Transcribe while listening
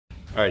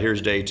All right,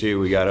 here's day 2.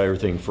 We got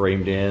everything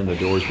framed in. The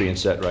door's being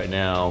set right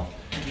now.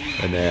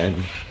 And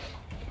then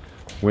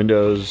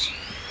windows.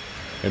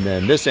 And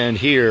then this end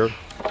here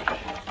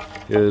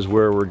is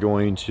where we're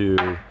going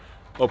to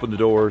open the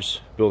doors,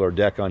 build our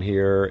deck on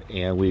here,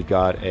 and we've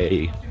got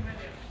a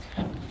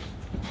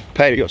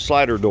patio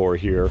slider door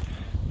here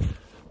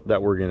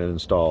that we're gonna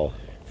install.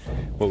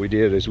 What we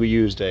did is we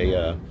used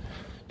a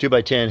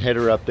 2x10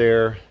 header up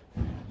there,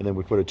 and then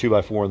we put a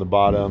 2x4 on the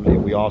bottom,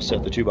 and we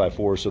offset the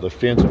 2x4 so the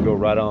fins will go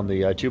right on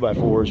the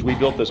 2x4s. We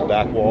built this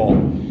back wall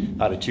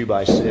out of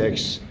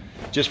 2x6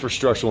 just for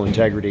structural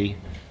integrity,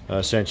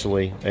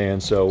 essentially.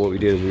 And so what we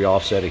did is we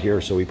offset it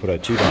here, so we put a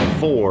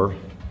 2x4,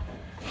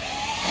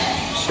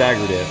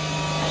 staggered it,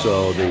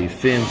 so the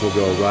fins will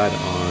go right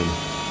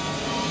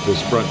on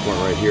this front part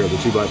right here, the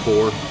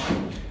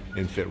 2x4,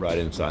 and fit right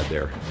inside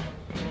there.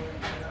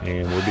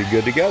 And we'll be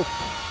good to go.